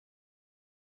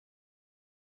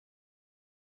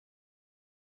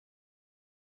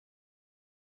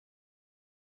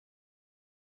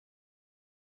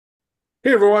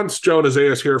Hey everyone, it's Joe and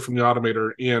Isaias here from the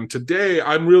Automator, and today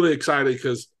I'm really excited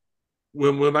because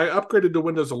when I upgraded to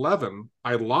Windows 11,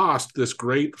 I lost this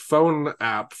great phone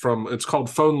app from it's called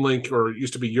Phone Link, or it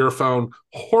used to be Your Phone.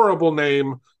 Horrible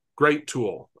name, great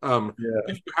tool. Yeah.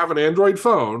 If you have an Android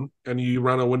phone and you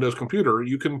run a Windows computer,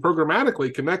 you can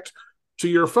programmatically connect to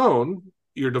your phone,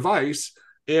 your device,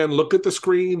 and look at the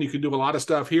screen. You can do a lot of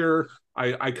stuff here.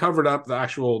 I covered up the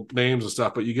actual names and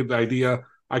stuff, but you get the idea.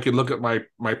 I can look at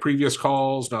my previous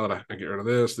calls now that I get rid of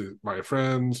this, my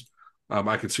friends.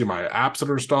 I can see my apps that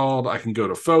are installed. I can go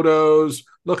to photos.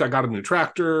 Look, I got a new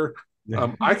tractor.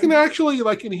 I can actually,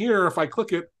 like in here, if I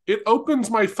click it, it opens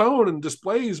my phone and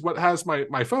displays what has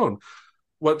my phone.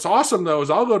 What's awesome though is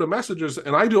I'll go to messages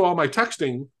and I do all my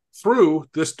texting through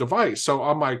this device. So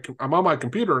I'm on my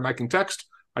computer and I can text.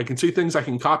 I can see things I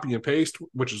can copy and paste,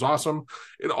 which is awesome.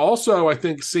 It also, I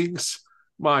think, syncs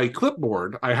my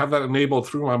clipboard. I have that enabled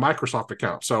through my Microsoft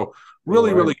account. So All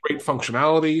really, right. really great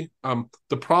functionality.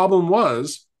 The problem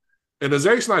was, and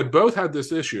Azarius and I both had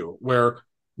this issue where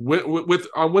with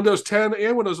on Windows 10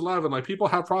 and Windows 11, like people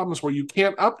have problems where you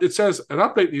can't up. It says an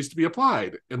update needs to be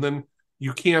applied, and then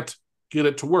you can't get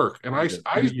it to work. And You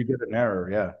get you get an error,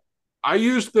 yeah. I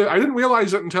used the I didn't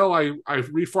realize it until I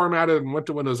reformatted and went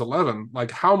to Windows 11, like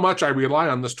how much I rely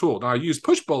on this tool. Now I use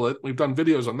Push Bullet. We've done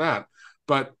videos on that,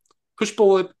 but Push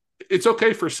Bullet, it's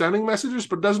okay for sending messages,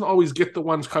 but doesn't always get the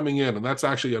ones coming in, and that's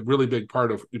actually a really big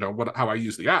part of what how I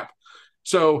use the app.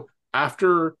 So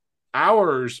after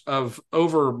hours of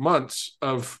over months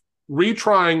of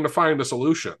retrying to find a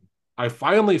solution, I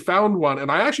finally found one,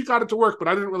 and I actually got it to work, but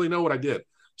I didn't really know what I did.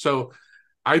 So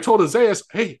I told Isaias,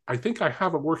 hey, I think I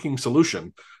have a working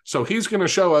solution. So he's going to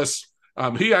show us.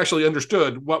 He actually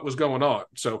understood what was going on.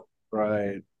 So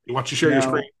Right. why don't you share your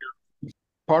screen? Now,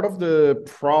 part of the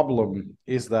problem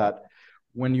is that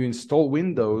when you install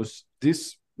Windows,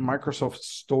 this Microsoft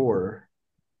Store,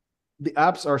 the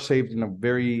apps are saved in a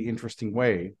very interesting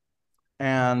way.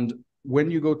 And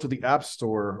when you go to the App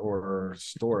Store or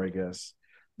store, I guess,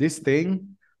 this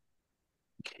thing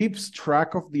keeps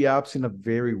track of the apps in a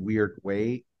very weird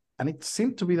way. And it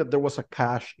seemed to be that there was a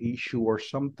cache issue or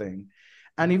something.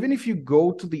 And even if you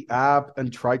go to the app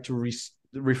and try to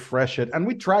refresh it, and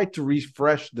we tried to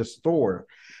refresh the store,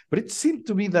 but it seemed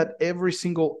to be that every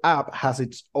single app has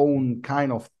its own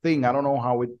kind of thing. I don't know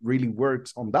how it really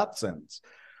works on that sense.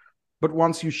 But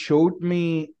once you showed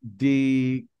me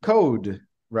the code,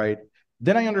 right,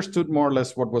 then I understood more or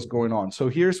less what was going on. So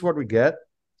here's what we get.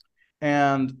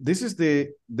 And this is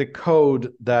the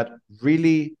code that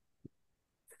really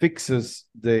fixes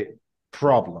the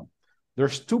problem.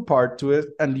 There's two parts to it,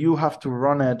 and you have to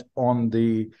run it on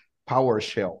the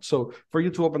PowerShell. So for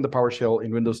you to open the PowerShell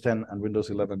in Windows 10 and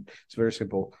Windows 11, it's very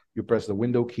simple. You press the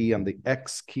Window key and the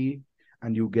X key,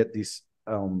 and you get this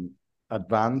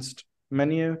advanced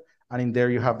menu. And in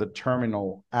there, you have the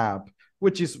terminal app,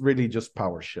 which is really just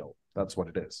PowerShell. That's what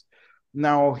it is.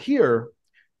 Now, here,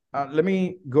 let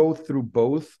me go through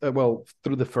both,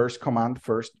 through the first command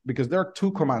first, because there are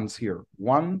two commands here.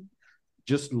 One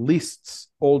just lists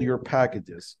all your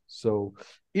packages. So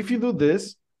if you do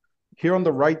this, here on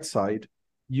the right side,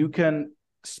 you can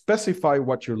specify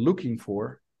what you're looking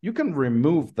for. You can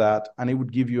remove that, and it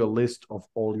would give you a list of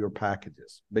all your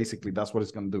packages. Basically, that's what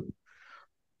it's going to do.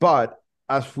 But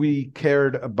as we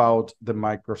cared about the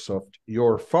Microsoft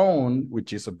Your Phone,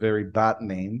 which is a very bad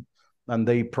name, and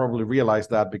they probably realized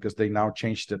that because they now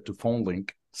changed it to Phone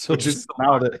Link. So Which is this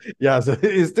now that so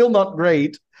it's still not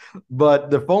great,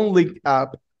 but the Phone Link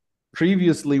app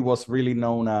previously was really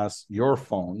known as Your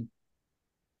Phone.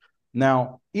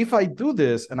 Now, if I do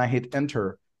this and I hit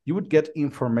enter, you would get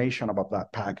information about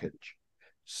that package.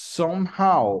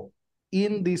 Somehow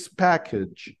in this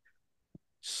package,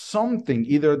 something,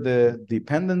 either the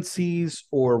dependencies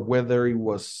or whether it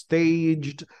was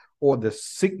staged or the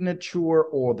signature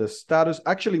or the status.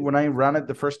 Actually, when I ran it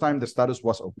the first time, the status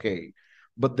was okay,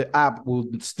 but the app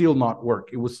would still not work.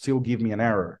 It would still give me an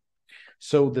error.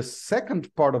 So the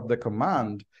second part of the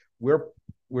command,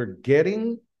 we're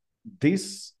getting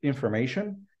this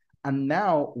information, and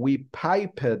now we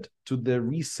pipe it to the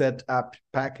reset app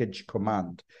package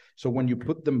command. So when you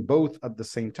put them both at the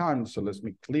same time, so let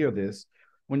me clear this.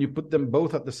 When you put them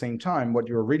both at the same time, what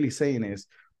you're really saying is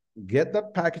get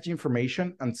that package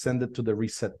information and send it to the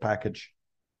reset package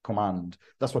command.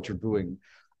 That's what you're doing.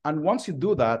 And once you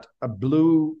do that, a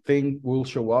blue thing will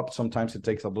show up. Sometimes it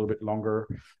takes a little bit longer.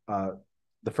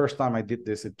 The first time I did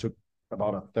this, it took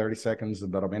about 30 seconds,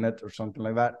 about a minute or something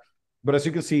like that. But as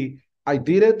you can see, I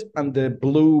did it and the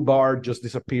blue bar just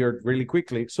disappeared really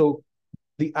quickly. So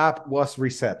the app was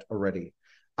reset already.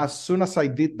 As soon as I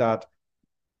did that,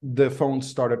 the phone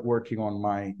started working on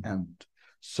my end.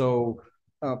 So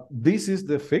this is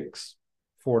the fix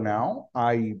for now.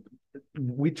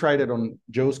 We tried it on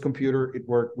Joe's computer, it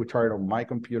worked. We tried it on my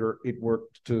computer, it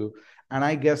worked too. And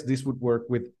I guess this would work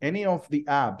with any of the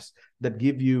apps that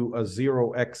give you a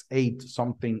 0x8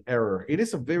 something error. It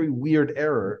is a very weird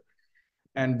error.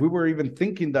 And we were even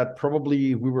thinking that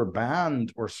probably we were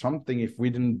banned or something if we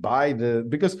didn't buy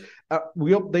because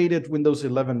we updated Windows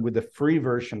 11 with the free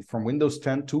version from Windows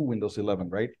 10 to Windows 11,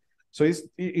 right? So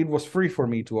it was free for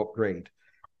me to upgrade.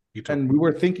 And we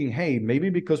were thinking, hey, maybe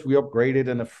because we upgraded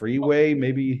in a free way,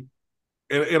 maybe.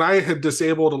 And I had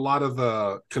disabled a lot of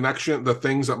the connection, the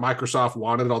things that Microsoft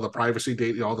wanted, all the privacy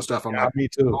data, all the stuff. I'm like, me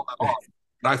too.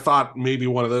 I thought maybe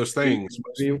one of those things.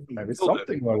 Maybe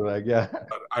something was like, yeah.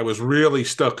 But I was really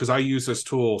stoked because I use this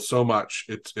tool so much.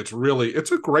 It's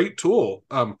a great tool.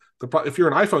 If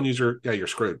you're an iPhone user, yeah, you're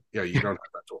screwed. Yeah, you don't have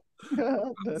that tool.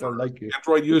 I don't like it.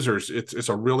 Android users, it's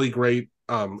a really great.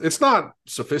 It's not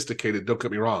sophisticated. Don't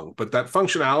get me wrong, but that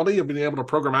functionality of being able to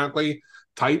programmatically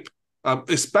type,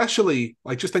 especially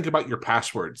like just think about your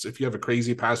passwords. If you have a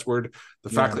crazy password, the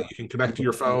fact that you can connect to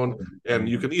your phone and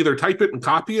you can either type it and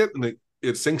copy it, and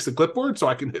it syncs the clipboard so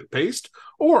I can hit paste,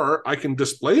 or I can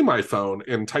display my phone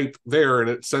and type there and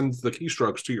it sends the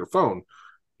keystrokes to your phone.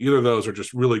 Either of those are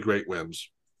just really great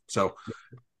wins. So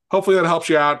hopefully that helps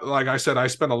you out. Like I said, I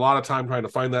spent a lot of time trying to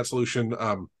find that solution.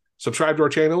 Subscribe to our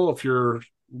channel if you're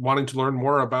wanting to learn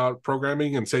more about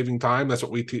programming and saving time. That's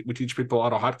what we teach people.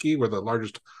 AUTOHOTKEY. We're the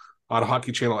largest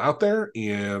AUTOHOTKEY channel out there.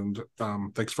 And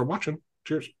thanks for watching.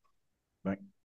 Cheers.